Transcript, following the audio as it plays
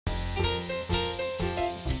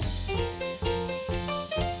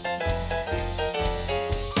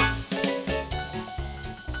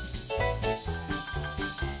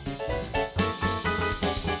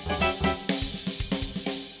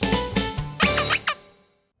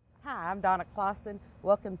I'm Donna Clausen.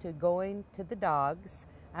 Welcome to Going to the Dogs.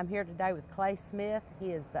 I'm here today with Clay Smith. He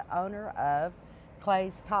is the owner of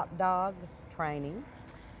Clay's Top Dog Training,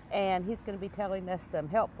 and he's going to be telling us some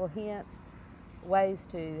helpful hints, ways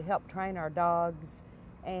to help train our dogs,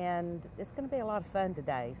 and it's going to be a lot of fun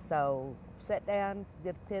today. So sit down,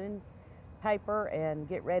 get a pen and paper, and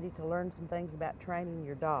get ready to learn some things about training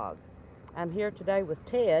your dog. I'm here today with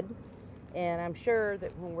Ted, and I'm sure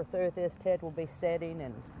that when we're through with this, Ted will be setting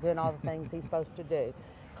and doing all the things he's supposed to do.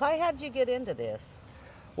 Clay, how did you get into this?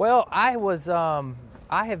 Well, I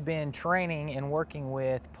have been training and working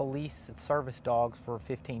with police service dogs for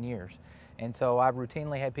 15 years. And so I've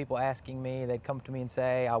routinely had people asking me, they'd come to me and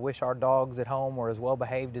say, I wish our dogs at home were as well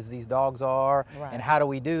behaved as these dogs are, Right. and how do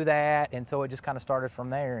we do that? And so it just kind of started from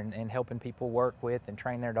there, and helping people work with and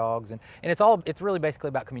train their dogs. And it's really basically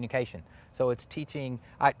about communication. So it's teaching,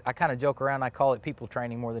 I kind of joke around, I call it people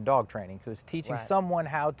training more than dog training. So it's teaching Right. someone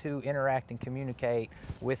how to interact and communicate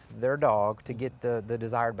with their dog to get the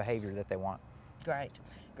desired behavior that they want. Great,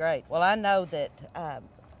 great. Well, I know that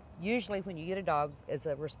usually when you get a dog as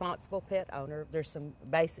a responsible pet owner, there's some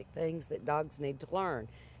basic things that dogs need to learn.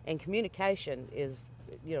 And communication is,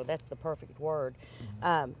 that's the perfect word.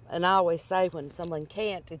 And I always say when someone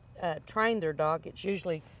can't train their dog, it's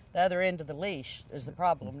usually the other end of the leash is the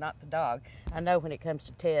problem, not the dog. I know when it comes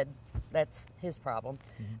to Ted, that's his problem.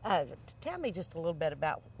 Tell me just a little bit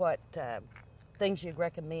about what things you'd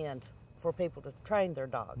recommend for people to train their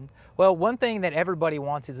dog. Well, one thing that everybody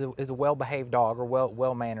wants is a well-behaved dog or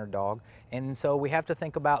well-mannered dog. And so we have to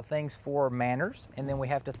think about things for manners, and then we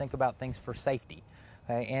have to think about things for safety.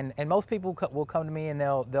 Okay? And most people will come to me and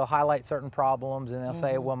they'll highlight certain problems, and they'll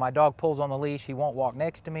say, well, my dog pulls on the leash, he won't walk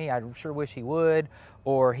next to me, I sure wish he would,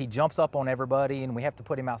 or he jumps up on everybody and we have to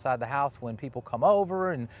put him outside the house when people come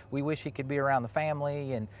over, and we wish he could be around the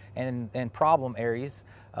family and problem areas.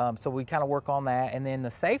 So we kind of work on that. And then the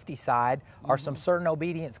safety side are some certain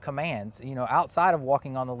obedience commands. Outside of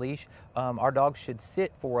walking on the leash, our dogs should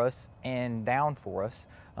sit for us and down for us.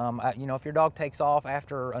 If your dog takes off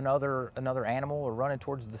after another animal or running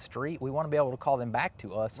towards the street, we want to be able to call them back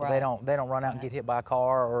to us so Right. they don't run out and get hit by a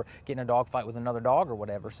car or get in a dog fight with another dog or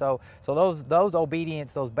whatever. So those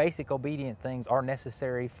basic obedient things are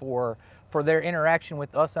necessary for their interaction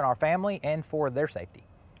with us and our family and for their safety.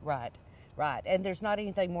 Right, right. And there's not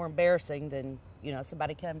anything more embarrassing than,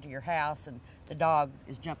 somebody come to your house and the dog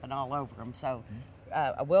is jumping all over them. So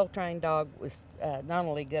a well-trained dog was not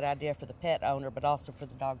only a good idea for the pet owner, but also for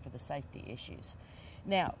the dog for the safety issues.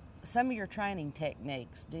 Now, some of your training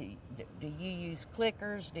techniques, do you use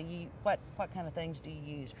clickers? What kind of things do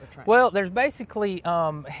you use for training? Well, there's basically,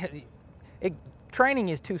 training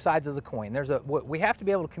is two sides of the coin. We have to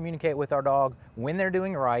be able to communicate with our dog when they're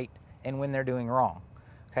doing right and when they're doing wrong.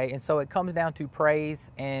 Okay, and so it comes down to praise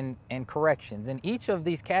and corrections. In each of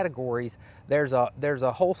these categories, there's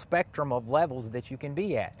a whole spectrum of levels that you can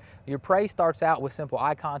be at. Your praise starts out with simple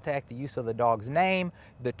eye contact, the use of the dog's name,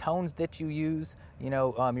 the tones that you use.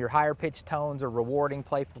 Your higher pitched tones are rewarding,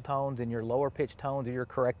 playful tones, and your lower pitched tones are your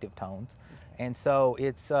corrective tones. And so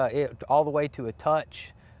it's all the way to a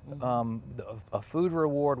touch, a food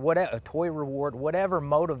reward, a toy reward, whatever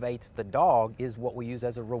motivates the dog is what we use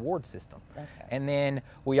as a reward system. Okay. And then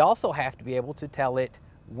we also have to be able to tell it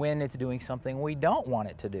when it's doing something we don't want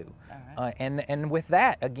it to do. All right. And with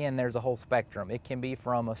that, again, there's a whole spectrum. It can be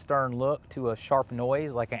from a stern look to a sharp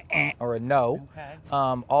noise like an eh or a no, Okay.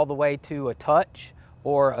 all the way to a touch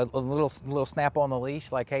or a little snap on the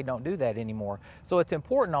leash like, hey, don't do that anymore. So it's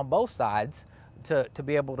important on both sides to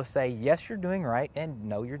be able to say, yes, you're doing right, and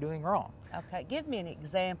no, you're doing wrong. Okay, give me an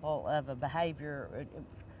example of a behavior.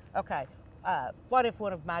 Okay, what if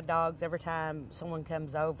one of my dogs, every time someone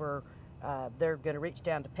comes over, they're going to reach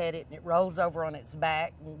down to pet it, and it rolls over on its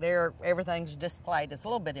back, and everything's displayed. It's a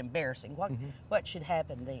little bit embarrassing. What should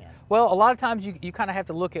happen then? Well, a lot of times you kind of have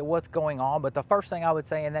to look at what's going on, but the first thing I would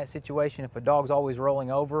say in that situation, if a dog's always rolling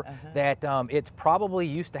over, that it's probably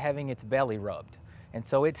used to having its belly rubbed. And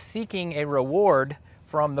so it's seeking a reward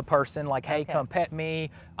from the person, like, hey, come pet me.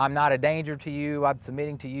 I'm not a danger to you. I'm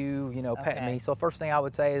submitting to you. Pet me. So first thing I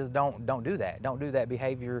would say is don't do that. Don't do that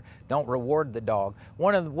behavior. Don't reward the dog.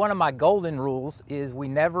 One of my golden rules is we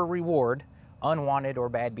never reward unwanted or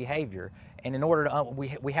bad behavior. And in order to,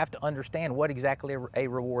 we have to understand what exactly a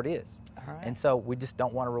reward is. All right. And so we just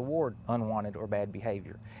don't want to reward unwanted or bad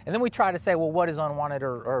behavior. And then we try to say, well, what is unwanted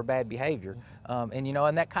or bad behavior?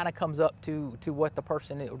 And that kind of comes up to what the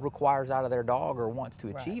person requires out of their dog or wants to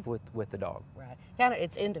achieve with the dog. Right. Kind of,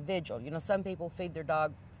 it's individual. Some people feed their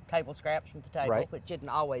dog table scraps from the table, Right. which isn't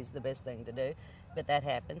always the best thing to do. but that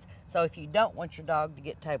happens. So if you don't want your dog to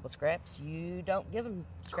get table scraps, you don't give them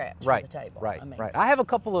scraps Right, from the table. right, I mean, right. I have a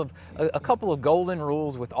couple of golden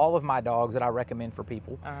rules with all of my dogs that I recommend for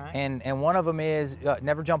people. All right. And one of them is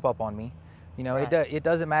never jump up on me. You know, Right. it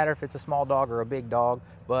doesn't matter if it's a small dog or a big dog,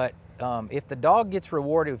 but if the dog gets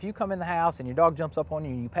rewarded, if you come in the house and your dog jumps up on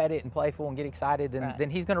you and you pet it and playful and get excited, then, Right. then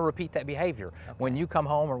he's going to repeat that behavior when you come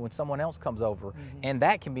home or when someone else comes over. And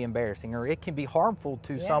that can be embarrassing, or it can be harmful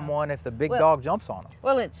to Yeah. someone if the big dog jumps on them.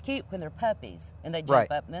 Well, it's cute when they're puppies and they jump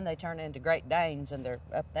Right. up, and then they turn into Great Danes and they're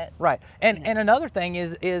up that. Right. And you know. and another thing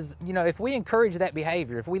is if we encourage that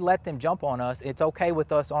behavior, if we let them jump on us, it's okay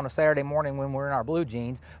with us on a Saturday morning when we're in our blue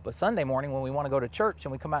jeans, but Sunday morning when we want to go to church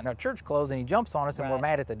and we come out in our church clothes and he jumps on us and we're Right.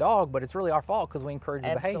 mad at the dog, but it's really our fault because we encourage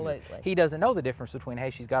the behavior. Absolutely. He doesn't know the difference between, hey,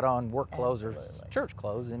 she's got on work clothes or Absolutely. church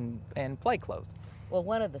clothes and play clothes. Well,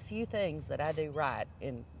 one of the few things that I do right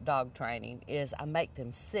in dog training is I make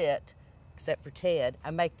them sit, except for Ted,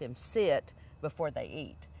 I make them sit before they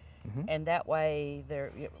eat. And that way,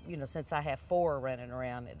 they're, since I have 4 running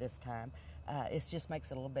around at this time, it just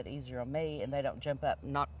makes it a little bit easier on me, and they don't jump up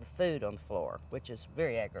and knock the food on the floor, which is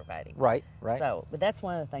very aggravating. Right, right. So, but that's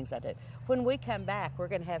one of the things I do. When we come back, we're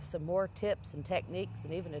going to have some more tips and techniques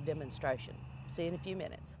and even a demonstration. See you in a few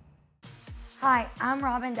minutes. Hi, I'm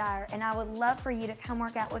Robin Dyer, and I would love for you to come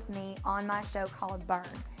work out with me on my show called Burn.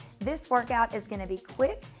 This workout is going to be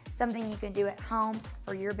quick, something you can do at home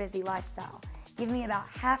for your busy lifestyle. Give me about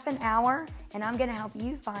half an hour, and I'm going to help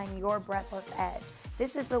you find your breathless edge.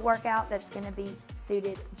 This is the workout that's going to be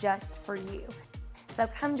suited just for you. So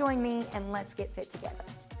come join me and let's get fit together.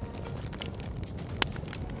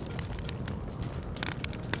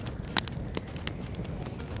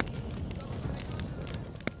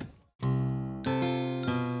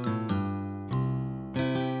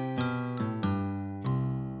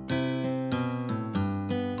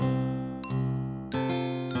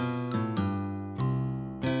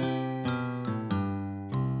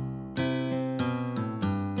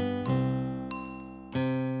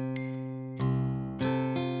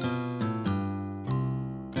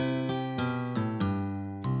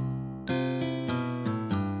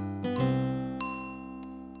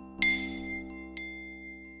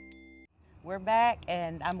 We're back,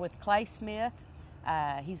 and I'm with Clay Smith.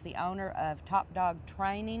 He's the owner of Top Dog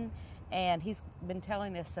Training, and he's been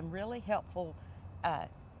telling us some really helpful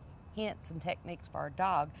hints and techniques for our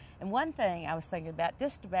dog. And one thing I was thinking about,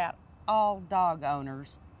 just about all dog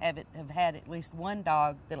owners have had at least one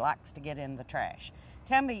dog that likes to get in the trash.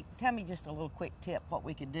 Tell me just a little quick tip what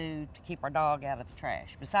we could do to keep our dog out of the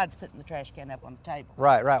trash, besides putting the trash can up on the table.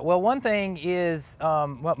 Right, right. Well, one thing is,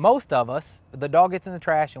 most of us, the dog gets in the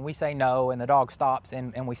trash and we say no, and the dog stops,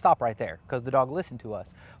 and we stop right there because the dog listened to us.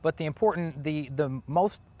 But the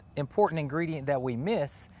most important ingredient that we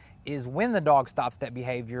miss is when the dog stops that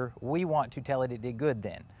behavior, we want to tell it did good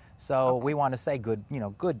then. So we want to say, good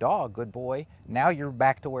dog, good boy. Now you're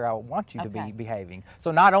back to where I want you to be behaving.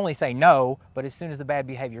 So not only say no, but as soon as the bad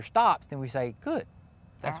behavior stops, then we say, good.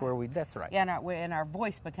 That's that's right. Yeah, and our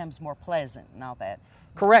voice becomes more pleasant and all that.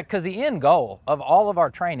 Correct, because the end goal of all of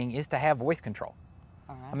our training is to have voice control.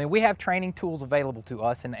 All right. I mean, we have training tools available to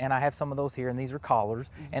us, and I have some of those here, and these are collars,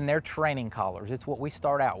 and they're training collars. It's what we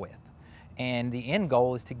start out with. And the end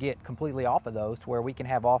goal is to get completely off of those to where we can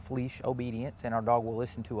have off-leash obedience, and our dog will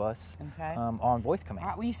listen to us on voice command. All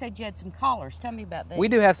right, well, you said you had some collars. Tell me about that. We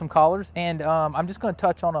do have some collars, and I'm just going to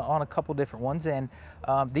touch on a couple different ones. And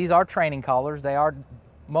these are training collars. They are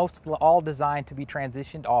all designed to be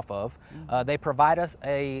transitioned off of. They provide us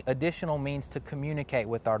a additional means to communicate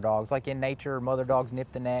with our dogs. Like in nature, mother dogs nip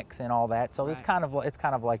the necks and all that. So it's kind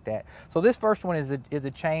of like that. So this first one is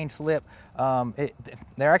a chain slip.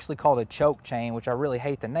 They're actually called a choke chain, which I really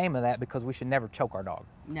hate the name of that because we should never choke our dog.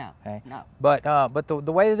 No, okay? no. But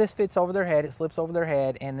the way that this fits over their head, it slips over their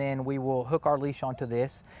head, and then we will hook our leash onto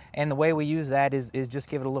this. And the way we use that is just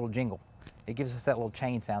give it a little jingle. It gives us that little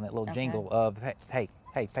chain sound, that little jingle of, hey,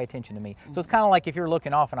 pay attention to me. So it's kind of like if you're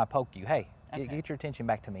looking off and I poke you, hey, get your attention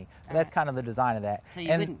back to me. So that's kind of the design of that. So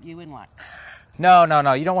you wouldn't like. No,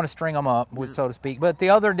 you don't want to string them up, so to speak. But the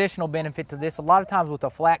other additional benefit to this, a lot of times with a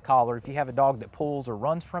flat collar, if you have a dog that pulls or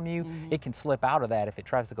runs from you, it can slip out of that if it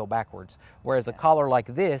tries to go backwards. Whereas a collar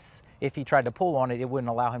like this, if he tried to pull on it, it wouldn't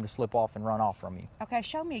allow him to slip off and run off from you. Okay,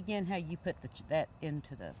 show me again how you put that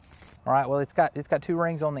into the... All right, well, it's got 2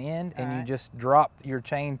 rings on the end, and you just drop your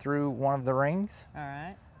chain through one of the rings. All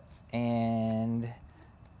right. And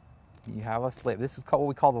you have a slip. This is what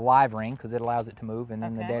we call the live ring because it allows it to move, and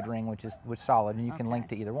then the dead ring, which is solid, and you can link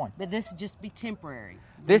to either one. But this would just be temporary.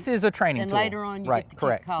 This is a training and tool. later on you right, get the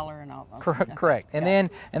correct. kick collar and all. Correct. And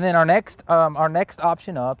then our next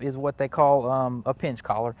option up is what they call a pinch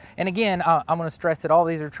collar. And again, I'm going to stress that all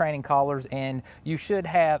these are training collars, and you should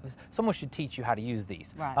have someone should teach you how to use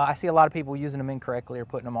these. Right. I see a lot of people using them incorrectly or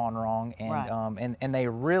putting them on wrong, and right. And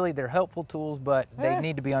they're helpful tools, but they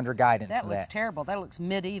need to be under guidance. That looks terrible. That looks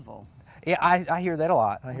medieval. Yeah, I hear that a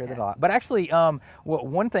lot. I hear that a lot. But actually,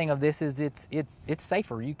 one thing of this is it's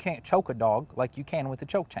safer. You can't choke a dog like you can with the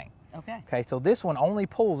choke chain. Okay. Okay, so this one only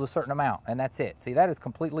pulls a certain amount, and that's it. See, that is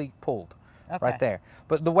completely pulled right there.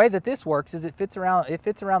 But the way that this works is it fits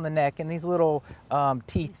around the neck and these little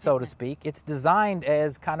teeth, so to speak. It's designed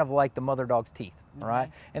as kind of like the mother dog's teeth,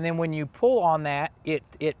 right? And then when you pull on that,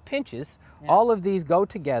 it pinches. Yeah. All of these go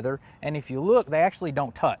together, and if you look, they actually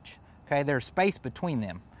don't touch. Okay, there's space between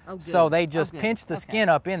them. Oh, so they just pinch the skin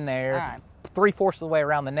up in there, 3/4 of the way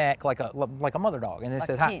around the neck, like a mother dog, and it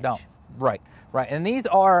says, "Don't." Right. And these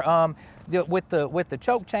are with the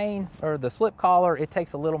choke chain or the slip collar. It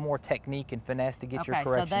takes a little more technique and finesse to get your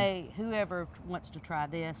correction. Okay, so whoever wants to try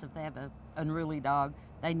this, if they have an unruly dog,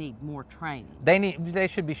 they need more training. They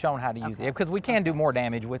should be shown how to use it, because we can do more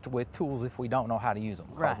damage with tools if we don't know how to use them.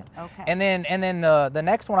 Right. Okay. And then the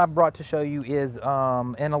next one I brought to show you is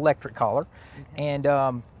an electric collar,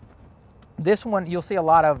 and this one, you'll see a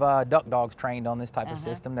lot of duck dogs trained on this type of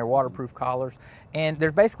system. They're waterproof collars, and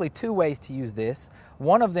there's basically two ways to use this.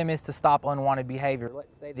 One of them is to stop unwanted behavior. Let's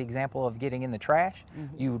say the example of getting in the trash.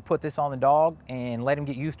 You would put this on the dog and let him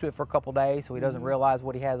get used to it for a couple days so he doesn't realize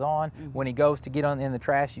what he has on. When he goes to get in the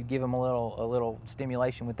trash, you give him a little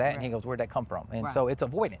stimulation with that, and he goes, "Where'd that come from?" And so it's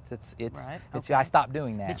avoidance. I stopped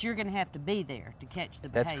doing that. But you're going to have to be there to catch the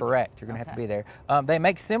behavior. That's correct. You're going to have to be there. They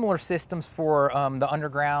make similar systems for the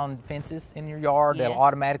underground fences in your yard. They'll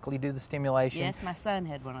automatically do the stimulation. Yes, my son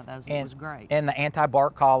had one of those. It was great. And the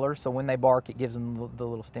anti-bark collars, so when they bark, it gives them the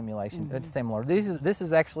little stimulation. It's similar. This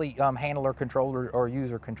is actually handler controlled or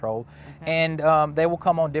user controlled, and they will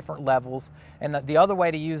come on different levels. And the other way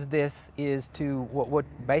to use this is to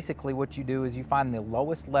basically what you do is you find the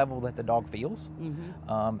lowest level that the dog feels,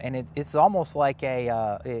 and it's almost like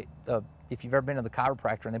if you've ever been to the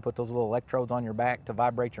chiropractor and they put those little electrodes on your back to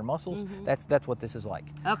vibrate your muscles, that's what this is like.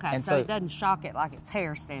 Okay, and so it doesn't shock it like its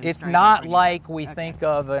hair stands It's straight not like we think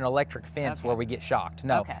of an electric fence where we get shocked.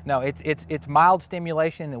 No, no, it's mild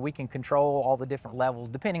stimulation that we can control all the different levels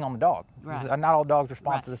depending on the dog. Right. Not all dogs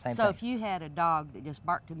respond to the same thing. So if you had a dog that just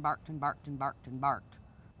barked and barked and barked and barked and barked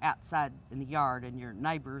outside in the yard and your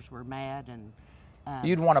neighbors were mad and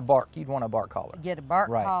you'd want a bark collar. Get a bark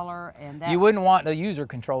collar, and that you wouldn't want a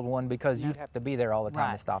user-controlled one because you'd have to be there all the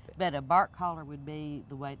time to stop it. But a bark collar would be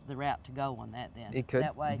the route to go on that. Then it could.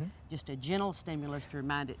 That way, just a gentle stimulus to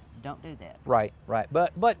remind it, don't do that. Right.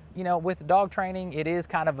 But with dog training, it is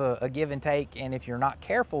kind of a give and take. And if you're not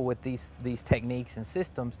careful with these techniques and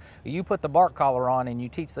systems, you put the bark collar on and you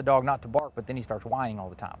teach the dog not to bark, but then he starts whining all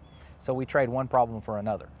the time. So we trade one problem for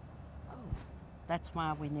another. That's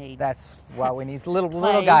why we need. That's why we need little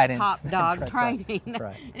guidance. Top dog training.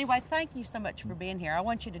 Right. Anyway, thank you so much for being here. I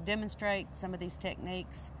want you to demonstrate some of these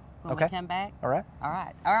techniques when we come back. All right. All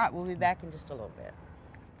right. All right. We'll be back in just a little bit.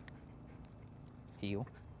 Heel,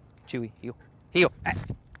 Chewy, heel, heel.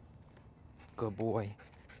 Good boy.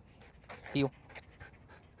 Heel.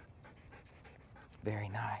 Very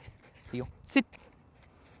nice. Heel. Sit.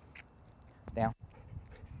 Down.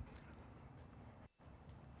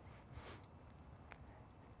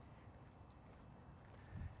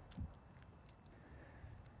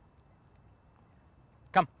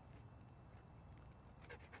 Come.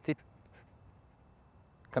 Sit.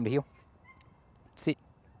 Come to heel. Sit.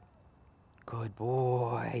 Good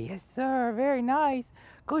boy. Yes, sir. Very nice.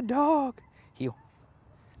 Good dog. Heel.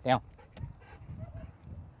 Down.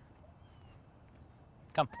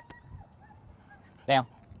 Come. Down.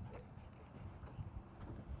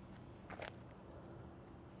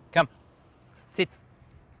 Come. Sit.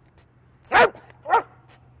 Sit.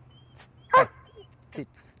 Sit.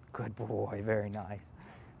 Good boy. Very nice.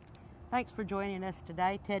 Thanks for joining us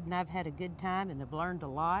today. Ted and I have had a good time and have learned a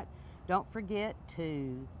lot. Don't forget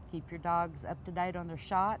to keep your dogs up to date on their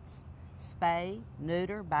shots, spay,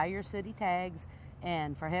 neuter, buy your city tags,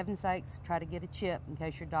 and for heaven's sakes, try to get a chip in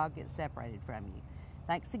case your dog gets separated from you.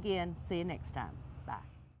 Thanks again. See you next time. Bye.